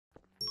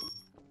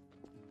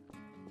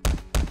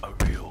A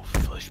real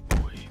flesh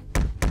boy.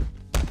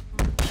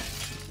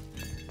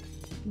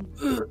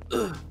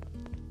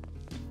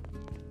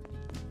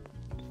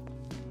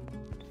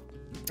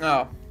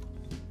 Oh.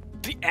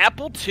 The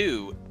apple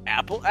 2.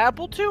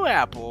 Apple 2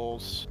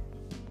 apples.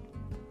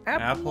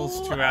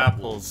 Apples to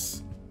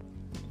apples.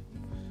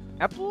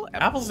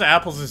 Apples to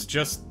apples is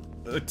just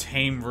a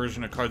tame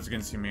version of Cards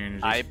Against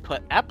Humanity. I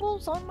put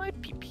apples on my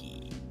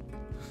pee-pee.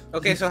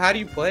 Okay, so how do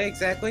you play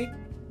exactly?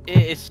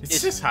 It's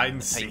just hide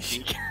and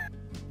seek.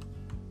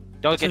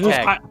 Don't get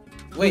tagged.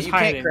 Wait, you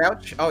can't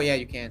crouch? Oh yeah,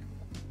 you can.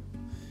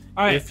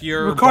 All right. If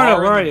your Ricardo,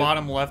 bar where in are the you?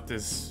 bottom left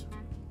is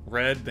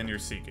red, then you're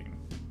seeking.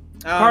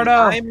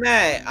 Ricardo.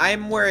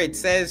 I'm where it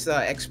says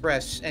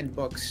Express and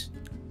Books.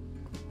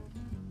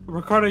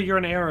 Ricardo, you're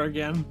in error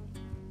again.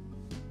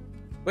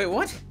 Wait,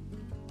 what?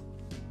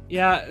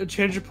 Yeah,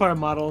 change your player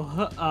model.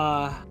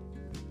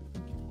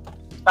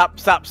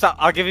 Stop.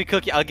 I'll give you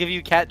cookie. I'll give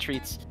you cat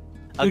treats.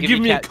 You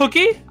give me a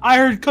cookie? I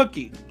heard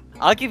cookie.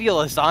 I'll give you a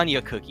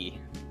lasagna cookie.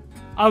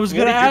 I was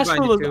gonna ask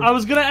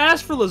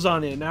for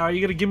lasagna. Now, are you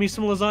gonna give me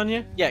some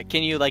lasagna? Yeah.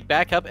 Can you like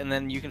back up and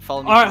then you can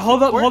follow me? All right,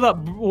 hold up.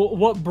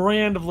 What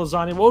brand of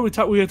lasagna? What are we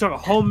talking? We gonna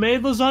talk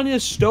homemade lasagna,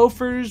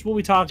 Stouffer's? What are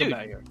we talking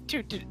about here?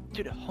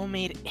 Dude,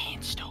 homemade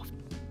and stove.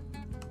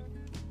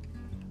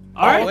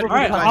 All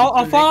right.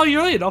 I'll follow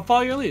your lead.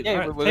 Yeah,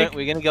 right,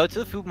 we're gonna go to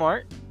the food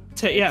mart.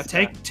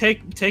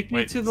 Take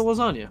me to the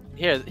lasagna.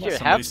 Here.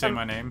 Somebody say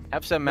my name.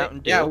 Have some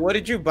Mountain Dew. Yeah. What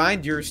did you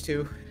bind yours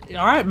to?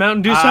 All right,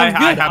 Mountain Dew sounds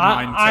good. I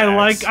have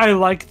mine I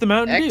like the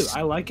Mountain Dew. X.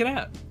 I like it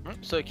at.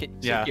 So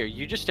here,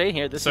 you just stay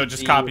here. This So is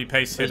just the copy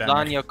paste hit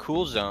lasagna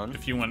cool zone.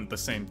 if you want the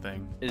same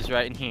thing. Is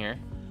right in here.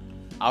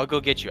 I'll go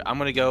get you. I'm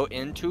gonna go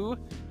into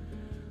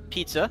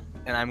pizza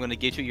and I'm gonna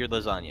get you your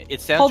lasagna. It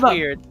sounds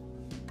weird.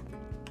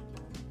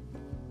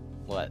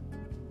 What?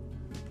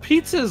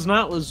 Pizza is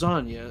not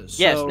lasagna.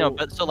 So... Yes, no,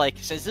 but so like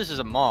since this is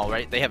a mall,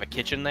 right? They have a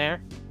kitchen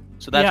there,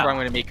 so that's where I'm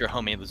gonna make your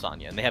homemade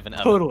lasagna, and they have an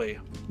oven. Totally.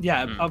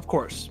 Yeah, of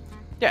course.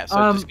 Yeah,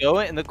 so just go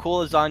in the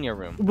cool lasagna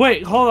room.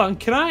 Wait, hold on.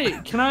 Can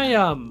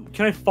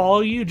I follow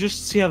you just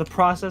to see how the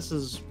process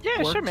is? Yeah,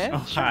 works? sure, man. Oh,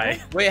 hi.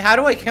 Wait, how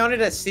do I count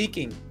it as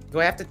seeking? Do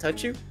I have to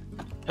touch you?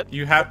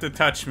 You have to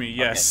touch me,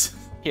 yes.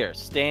 Here,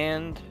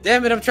 stand.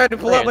 Damn it! I'm trying to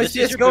pull out my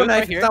CS:GO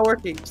knife. It's not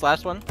working. This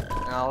last one,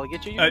 and I'll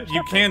get you.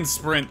 You can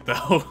sprint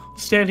though.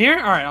 Stand here.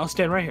 All right, I'll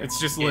stand right here. It's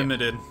just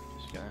limited.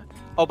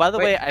 Oh, by the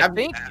way, I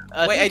think.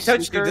 Wait, I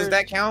touched you. Does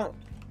that count?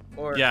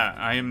 Or... Yeah,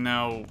 I am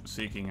now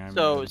seeking.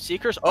 So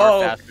seekers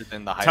are faster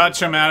than the hiders.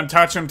 Touch him, Adam.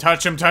 Touch him.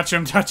 Touch him. Touch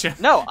him. Touch him.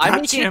 No,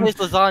 I'm making his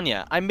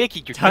lasagna. I'm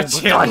making your touch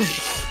him.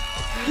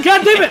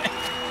 God damn it!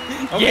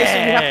 Okay, so you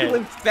have to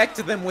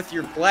infect them with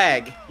your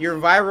plague, your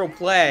viral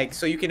plague,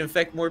 so you can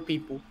infect more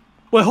people.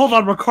 Wait, hold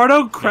on,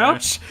 Ricardo,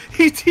 crouch.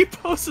 He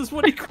T-poses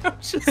when he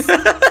crouches.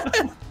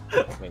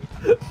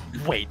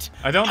 Wait.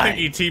 I don't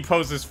think ET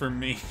poses for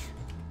me.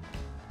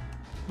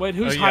 Wait,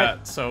 who's hiding?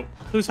 Yeah, so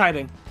who's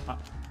hiding?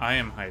 I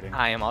am hiding.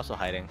 I am also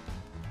hiding.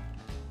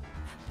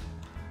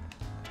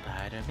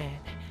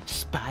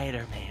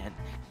 Spider-Man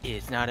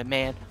is not a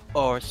man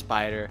or a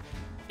spider.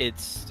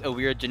 It's a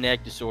weird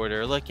genetic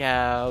disorder. Look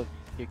out.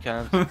 Here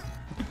comes.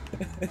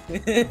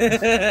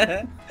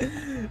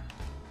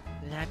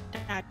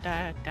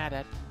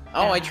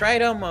 Oh, I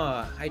tried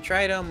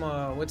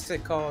what's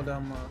it called?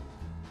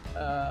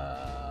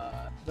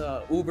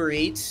 The Uber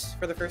Eats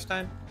for the first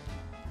time.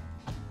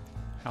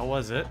 How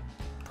was it?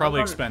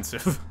 Probably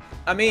expensive.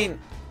 I mean,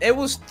 it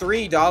was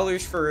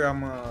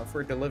 $3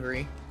 for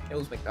delivery. It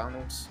was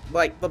McDonald's.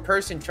 Like the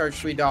person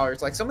charged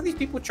 $3. Like some of these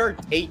people charge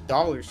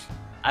 $8.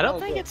 I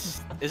don't think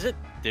it's. Is it?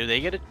 Do they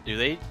get it? Do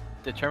they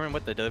determine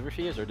what the delivery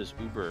fee is, or does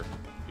Uber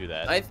do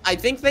that? I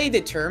think they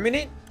determine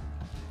it.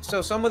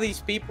 So some of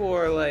these people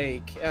are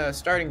like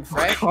starting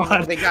fresh. Oh,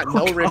 God. They got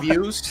no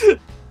reviews,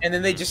 and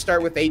then they just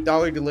start with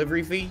 $8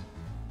 delivery fee.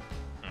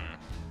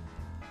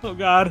 Oh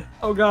god,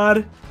 oh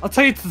god. I'll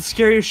tell you, it's the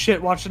scariest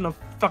shit watching a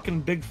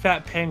fucking big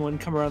fat penguin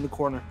come around the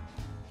corner.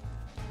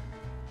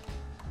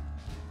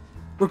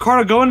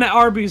 Ricardo, go into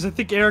Arby's. I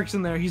think Eric's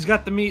in there. He's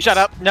got the meat. Shut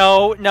up.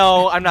 No,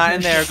 I'm not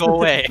in there. Go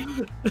away.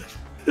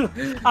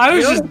 I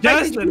was just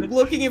guessing.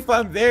 Looking if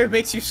I'm there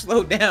makes you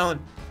slow down.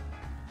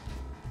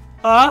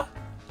 Huh?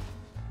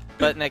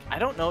 But Nick, I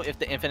don't know if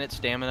the infinite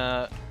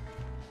stamina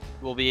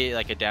will be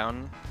like a bad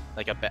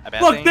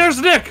Look, thing.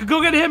 there's Nick.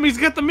 Go get him. He's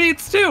got the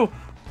meats too.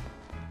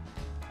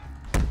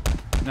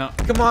 No.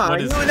 Come on,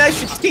 you and I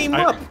should team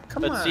up.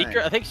 Come but on.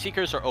 I think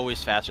seekers are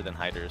always faster than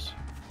hiders.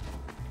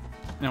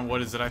 Now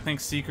what is it? I think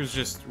seekers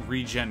just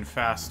regen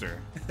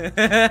faster.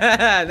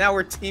 Now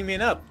we're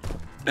teaming up.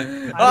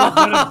 You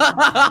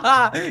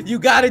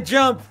gotta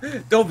jump.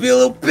 Don't be a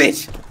little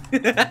bitch.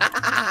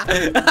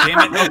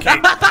 Damn it.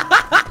 Okay.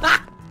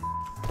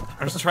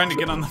 I was trying to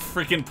get on the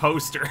freaking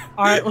poster.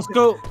 All right, let's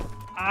go.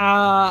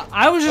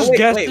 I was just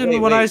guessing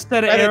when I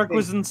said Eric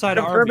was inside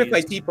Arby's. Confirm if I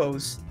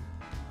T-pose.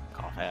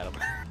 Cough at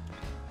him.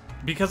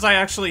 Because I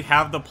actually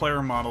have the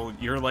player model,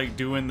 you're like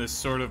doing this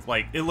sort of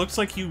like, it looks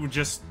like you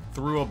just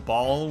threw a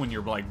ball when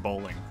you're like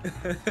bowling.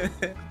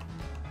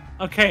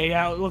 Okay,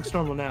 yeah, it looks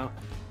normal now.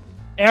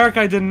 Eric,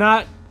 I did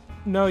not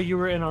know you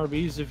were in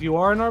Arby's. If you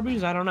are in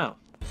Arby's, I don't know.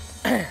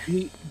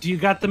 Do you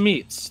got the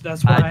meats?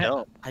 That's what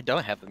I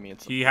don't have the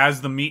meats. He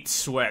has the meat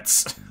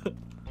sweats.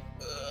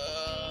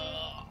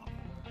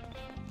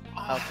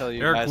 I'll tell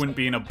you Eric guys. wouldn't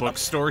be in a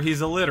bookstore.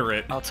 He's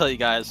illiterate. I'll tell you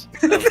guys.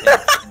 In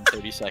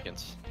 30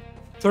 seconds.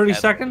 30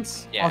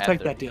 seconds? Yeah, I'll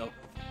take that deal.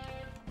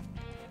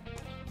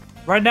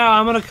 Right now,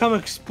 I'm gonna come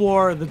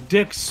explore the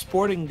Dick's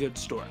Sporting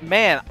Goods store.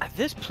 Man,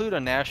 this Pluto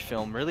Nash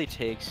film really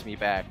takes me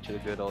back to the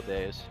good old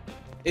days.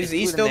 Is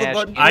he still the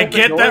button? I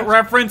get that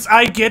reference.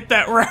 I get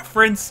that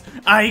reference.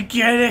 I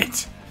get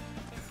it.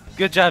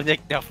 Good job,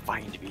 Nick. Now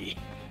find me.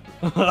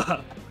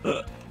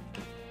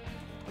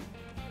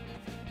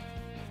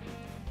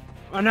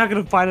 I'm not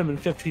gonna find him in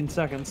 15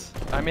 seconds.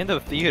 I'm in the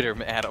theater,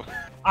 Adam.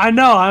 I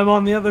know. I'm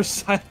on the other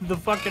side of the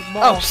fucking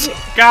mall. Oh, shit.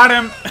 Got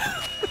him.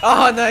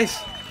 Oh, nice.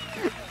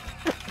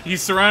 He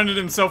surrounded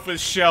himself with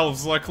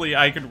shelves. Luckily,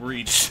 I could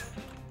reach.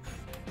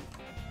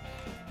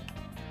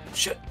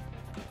 Shit.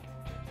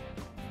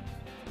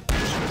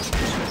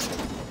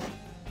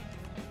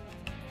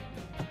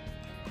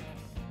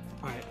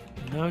 Alright,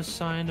 no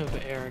sign of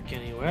Eric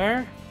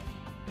anywhere.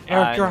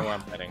 Eric, I know where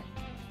I'm hiding.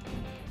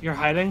 You're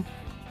hiding?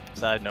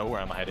 So I know where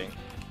I'm hiding.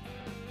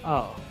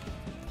 Oh.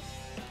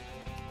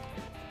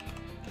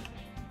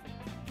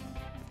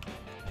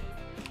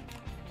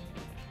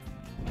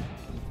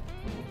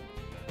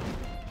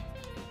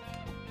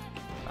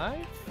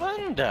 I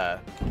wonder.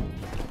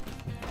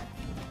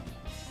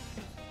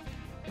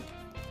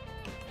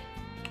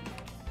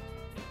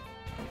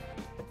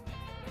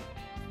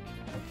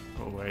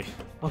 Go away.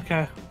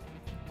 Okay.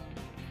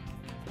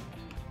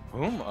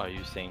 Whom are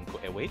you saying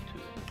go away to?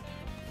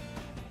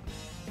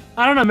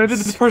 I don't know, maybe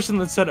the person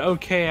that said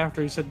okay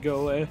after he said go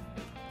away.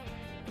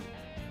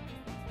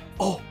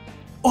 Oh!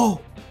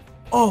 Oh!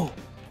 Oh!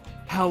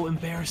 How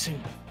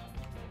embarrassing.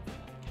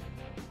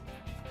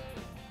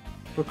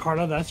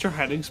 Ricardo, that's your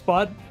hiding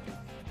spot?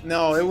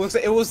 No, it was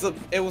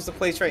the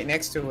place right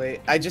next to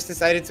it. I just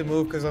decided to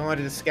move because I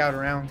wanted to scout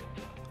around.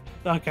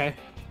 Okay.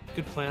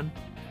 Good plan.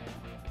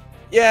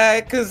 Yeah,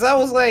 because I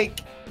was like,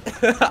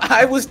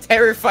 I was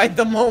terrified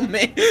the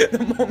moment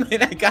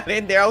I got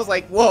in there. I was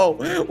like,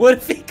 whoa, what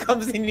if he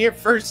comes in here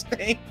first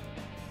thing?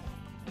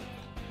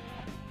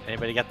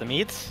 Anybody got the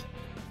meats?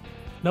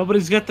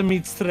 Nobody's got the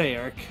meats today,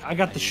 Eric. I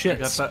got the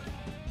shits.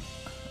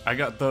 I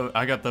got the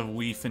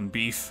weef and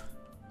beef.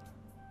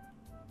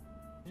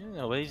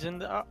 Nobody's in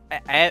the.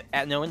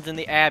 No one's in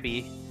the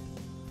Abbey.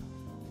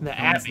 The No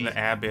one's Abbey. in the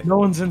Abbey. No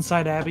one's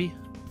inside Abbey.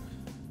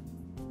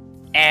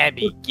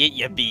 Abby, get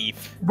your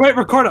beef. Wait,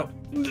 Ricardo.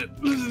 Do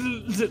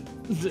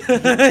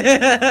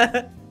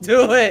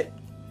it.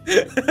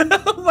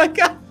 Oh my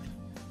god.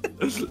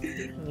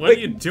 What are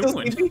you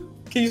doing?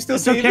 Can you still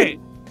It's see okay.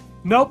 me?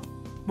 Nope.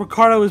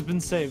 Ricardo has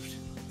been saved.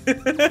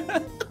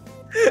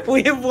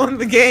 We have won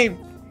the game.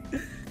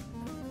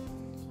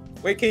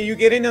 Wait, can you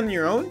get in on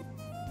your own?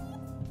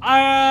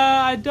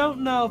 I don't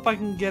know if I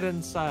can get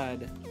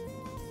inside.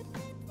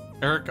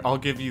 Eric, I'll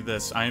give you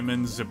this. I'm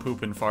in the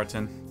poopin'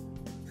 fartin'.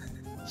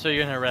 So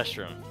you're in a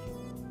restroom.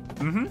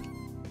 Mm-hmm.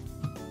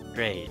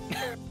 Great.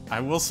 I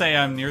will say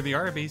I'm near the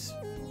Arby's.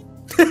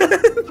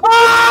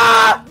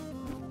 Ah!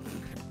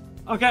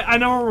 Okay, I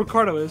know where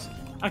Ricardo is.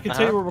 I can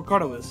tell you where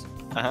Ricardo is.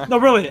 No,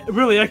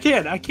 really, I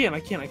can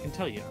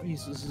tell you.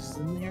 He's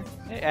in here.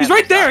 Hey, He's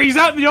right there. He's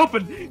out in the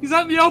open. He's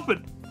out in the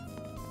open.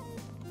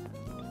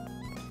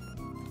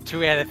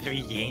 2 out of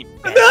 3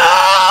 ain't bad.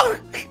 No!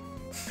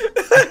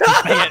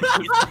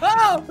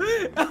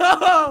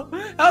 Oh,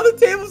 how the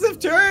tables have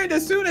turned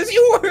as soon as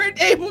you weren't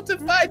able to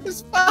find the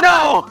spot.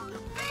 No!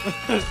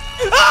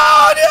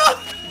 Oh no!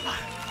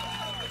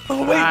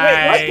 Oh wait,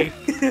 Hi.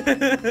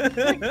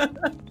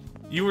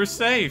 You were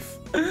safe.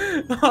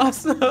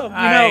 Awesome.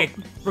 Hi.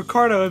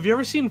 Ricardo, have you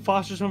ever seen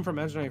Foster's Home for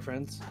Imaginary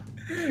Friends?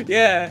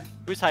 Yeah.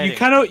 Who's hiding?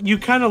 You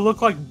kind of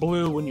look like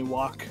Blue when you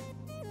walk.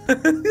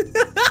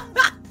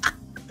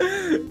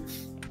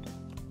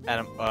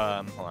 Adam,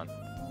 hold on.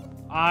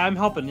 I'm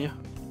helping you.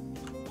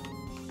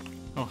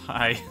 Oh,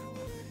 hi.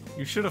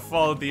 You should have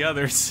followed the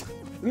others.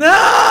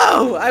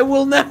 No! I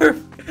will never.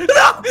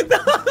 No!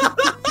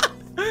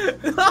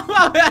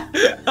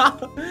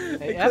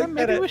 Hey, Adam,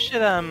 maybe we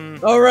should,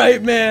 All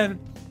right, man.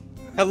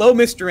 Hello,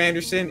 Mr.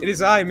 Anderson. It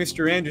is I,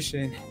 Mr.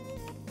 Anderson.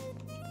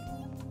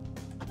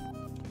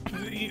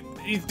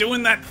 He's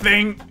doing that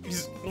thing.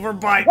 He's over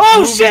by.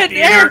 Oh movie shit,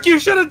 theater. Eric! You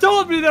should have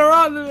told me they're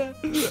on the.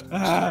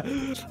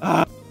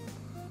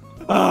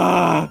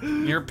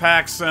 Near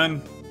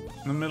Paxson,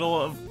 in the middle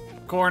of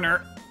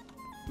corner,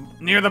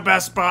 near the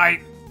Best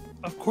Buy.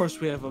 Of course,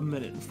 we have 1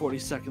 minute and 40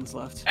 seconds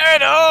left.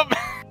 Adam!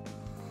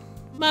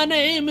 My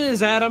name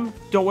is Adam.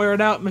 Don't wear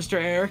it out,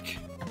 Mr. Eric.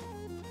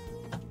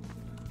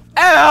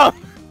 Adam!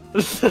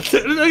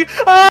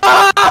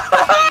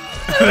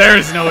 There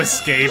is no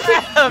escape.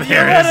 Adam,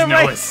 There you is went no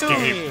right to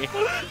escape. me.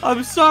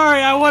 I'm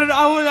sorry.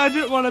 I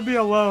didn't want to be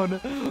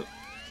alone.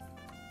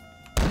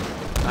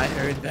 I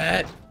heard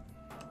that.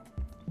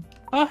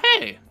 Oh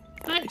hey,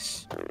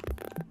 nice.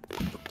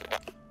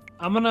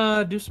 I'm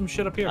gonna do some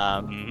shit up here.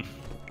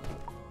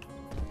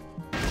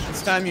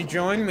 It's time you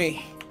join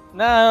me.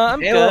 No, I'm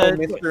Hello,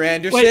 good. Mr.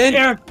 Anderson. Wait,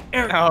 Eric,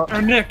 Oh. or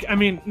Nick. I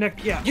mean,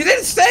 Nick. Yeah. You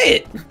didn't say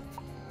it.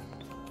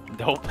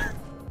 Nope.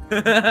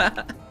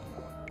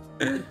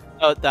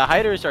 Oh, the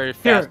hiders are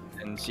faster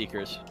than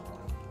seekers.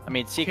 I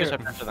mean, seekers are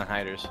faster than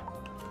hiders.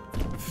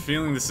 I'm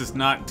feeling this is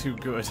not too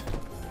good.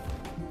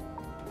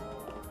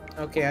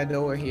 Okay, I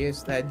know where he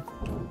is then.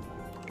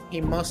 He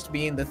must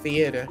be in the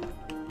theater.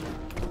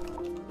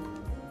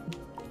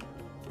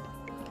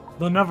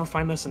 They'll never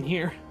find us in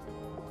here.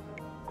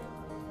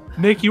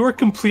 Nick, you are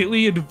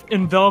completely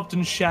enveloped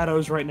in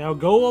shadows right now.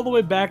 Go all the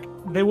way back.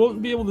 They won't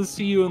be able to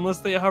see you unless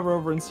they hover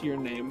over and see your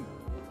name.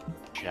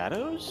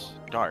 Shadows?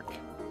 Dark.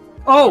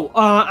 Oh,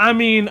 I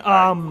mean,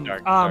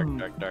 Dark. I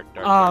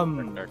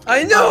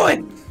know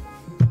it!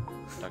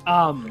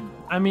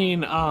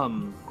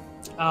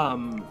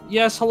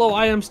 yes, hello,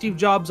 I am Steve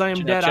Jobs, I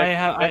am dead,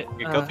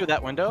 Go through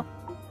that window.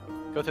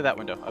 Go through that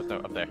window,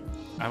 up there.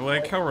 I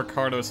like how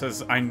Ricardo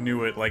says, I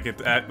knew it, like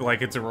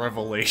it's a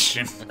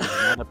revelation.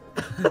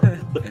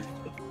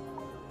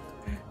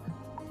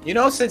 You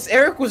know, since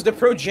Eric was the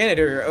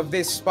progenitor of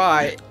this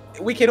spy,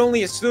 we can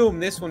only assume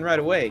this one right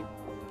away.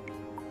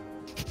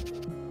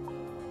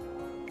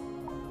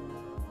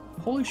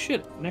 Holy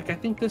shit, Nick, I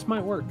think this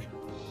might work.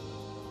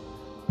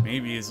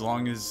 Maybe, as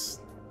long as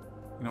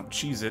you don't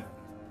cheese it.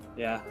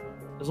 Yeah.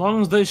 As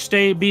long as they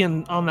stay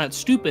being on that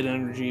stupid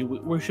energy,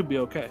 we should be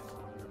okay.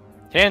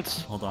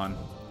 Hints. Hold on.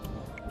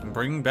 I'm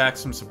bringing back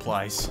some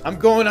supplies. I'm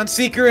going on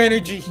Seeker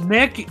Energy.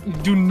 Nick,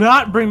 do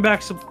not bring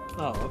back some...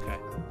 Oh, okay.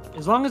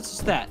 As long as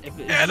it's that. If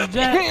it's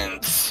that,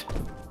 Hints.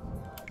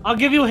 I'll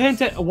give you a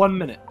hint at 1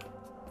 minute.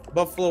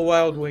 Buffalo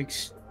Wild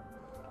Wings.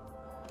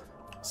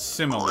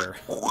 Similar.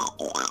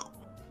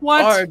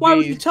 What? Arby's. Why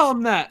would you tell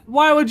him that?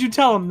 Why would you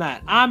tell him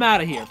that? I'm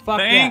out of here. Fuck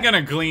They that. ain't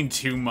gonna glean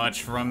too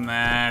much from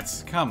that.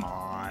 Come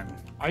on.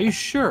 Are you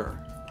sure?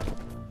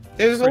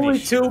 There's Pretty only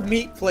sure. 2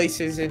 meat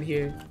places in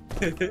here.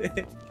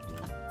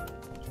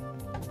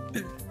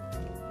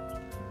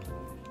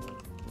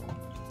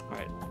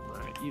 Alright,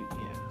 you,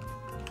 yeah.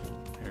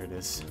 There it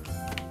is.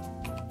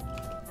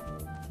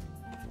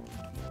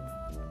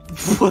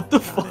 What the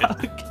fuck?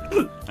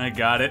 I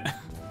got it.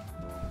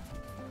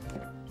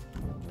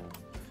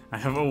 I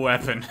have a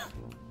weapon.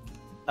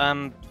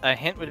 A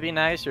hint would be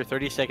nice. You're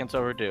 30 seconds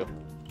overdue.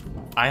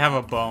 I have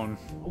a bone.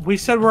 We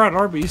said we're at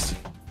Arby's.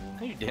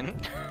 No, you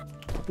didn't.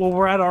 Well,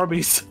 we're at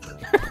Arby's.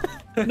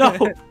 No.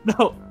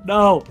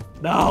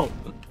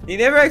 He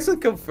never actually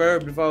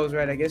confirmed if I was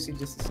right. I guess he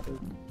just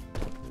assumed.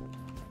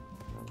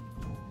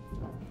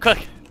 Cook.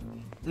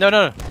 No.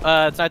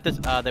 It's not this.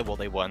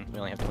 They won. We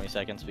only have 20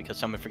 seconds because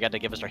someone forgot to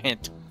give us our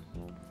hint.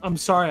 I'm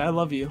sorry, I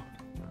love you.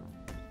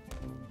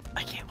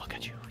 I can't look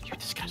at you. You're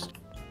disgusting.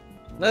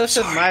 Let us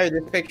admire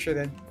this picture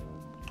then.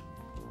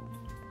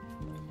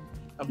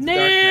 Of the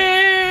Dark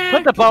Knight.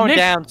 Put the bone Nick,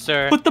 down,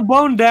 sir. Put the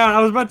bone down. I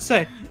was about to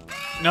say.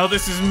 No,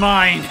 this is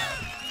mine.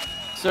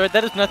 Sir,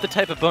 that is not the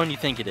type of bone you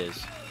think it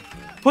is.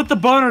 Put the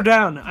boner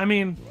down. I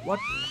mean, what?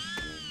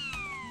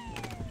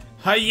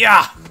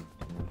 Hiya!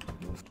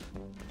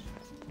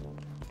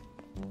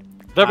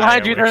 They're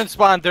behind you. I They're in wish.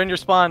 spawn. They're in your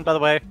spawn, by the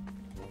way.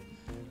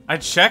 I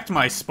checked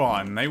my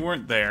spawn. They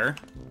weren't there.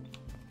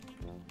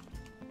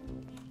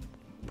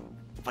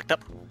 Fucked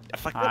up. I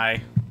fucked up.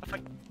 Hi.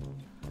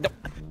 No.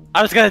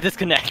 I was gonna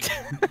disconnect.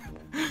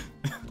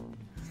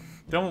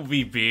 Don't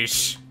be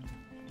bish.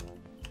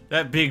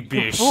 That big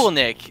bish. Fool,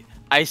 Nick.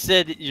 I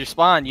said your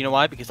spawn. You know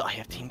why? Because I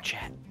have team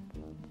chat.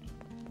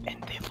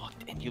 And they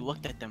looked, and you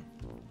looked at them.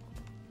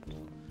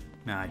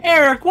 Nah,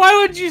 Eric, why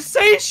would you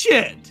say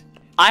shit?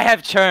 I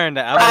have churned.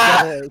 I'm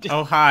like,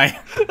 oh, hi.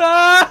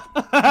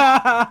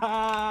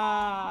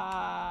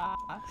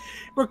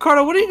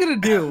 Ricardo, what are you gonna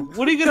do?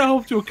 What are you gonna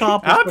hope to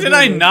accomplish? How by did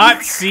I doing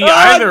not see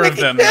either of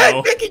Jackie them, Chan,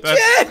 though? Jackie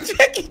That's-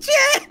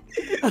 Chan!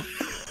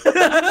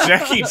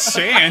 Jackie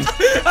Chan.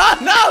 Oh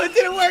no, it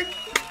didn't work!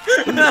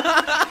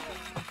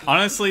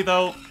 Honestly,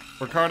 though,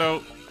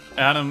 Ricardo,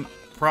 Adam,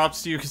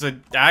 props to you, because I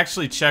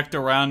actually checked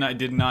around. I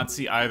did not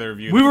see either of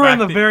you. We were in fact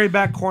the that- very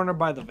back corner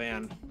by the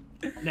van.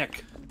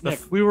 Nick,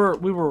 we were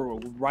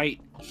right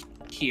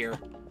here.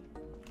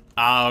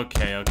 Ah,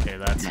 okay,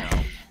 that's no.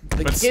 The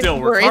But kids still,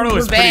 were in Ricardo the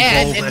is pretty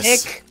van, and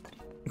bulbous. Nick-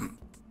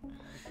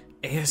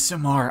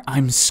 ASMR,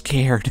 I'm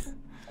scared.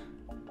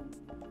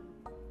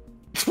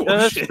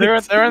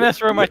 they're in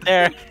this room right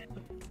there.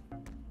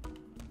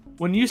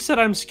 When you said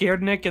I'm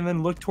scared, Nick, and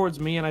then looked towards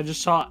me, and I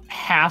just saw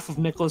half of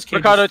Nicolas Cage's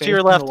Ricardo, face to your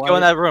in the left. Go in light.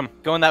 that room.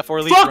 Go in that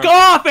 4 leaf Fuck room.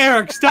 off,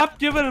 Eric! Stop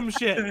giving him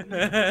shit.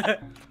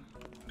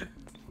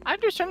 I'm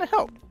just trying to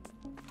help.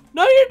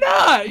 No, you're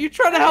not. You're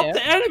trying to help Yeah.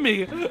 the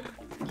enemy.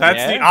 That's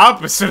Yeah? the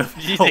opposite of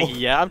You help. think,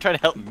 yeah, I'm trying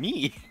to help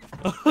me.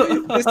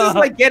 This is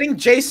like getting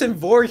Jason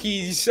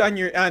Voorhees on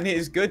your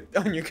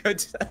good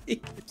side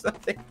or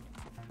something.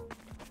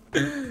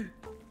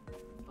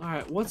 All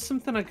right, what's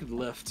something I could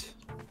lift?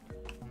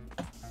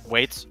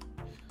 Weights.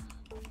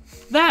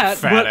 That.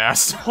 Fat but,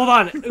 ass. Hold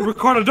on,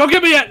 Ricardo. Don't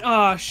get me yet.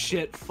 Oh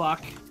shit.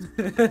 Fuck.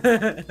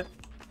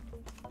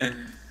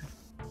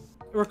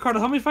 Ricardo,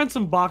 help me find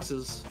some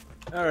boxes.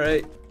 All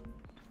right.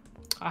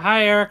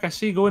 Hi, Eric. I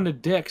see you go into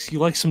Dick's. You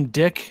like some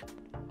dick?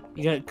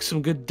 You got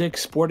some good dick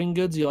sporting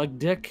goods? You like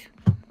dick?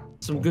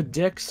 Some good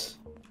dicks?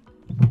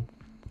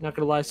 Not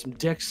gonna lie, some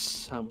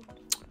dicks.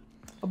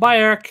 Bye,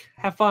 Eric.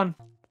 Have fun.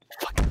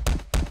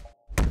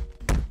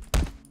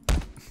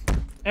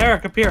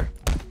 Eric, up here.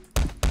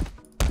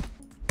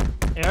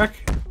 Eric?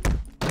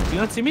 Do you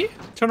not see me?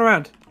 Turn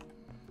around.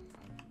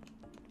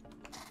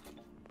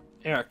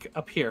 Eric,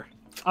 up here.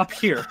 Up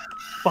here.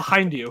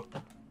 Behind you.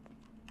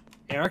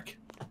 Eric?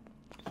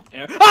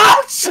 Eric?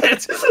 Oh,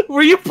 shit!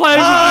 Were you playing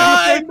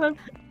with me?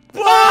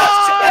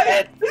 Oh,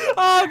 shit!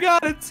 Oh,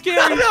 God, it's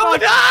scary. No,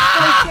 no!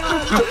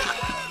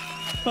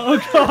 Oh,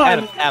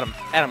 God. Adam,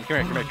 come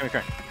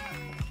here.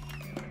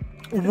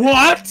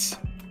 What?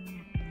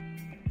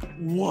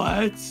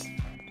 What?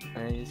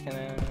 He's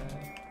gonna...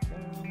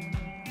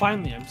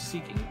 Finally, I'm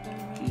seeking.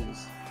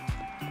 Jesus.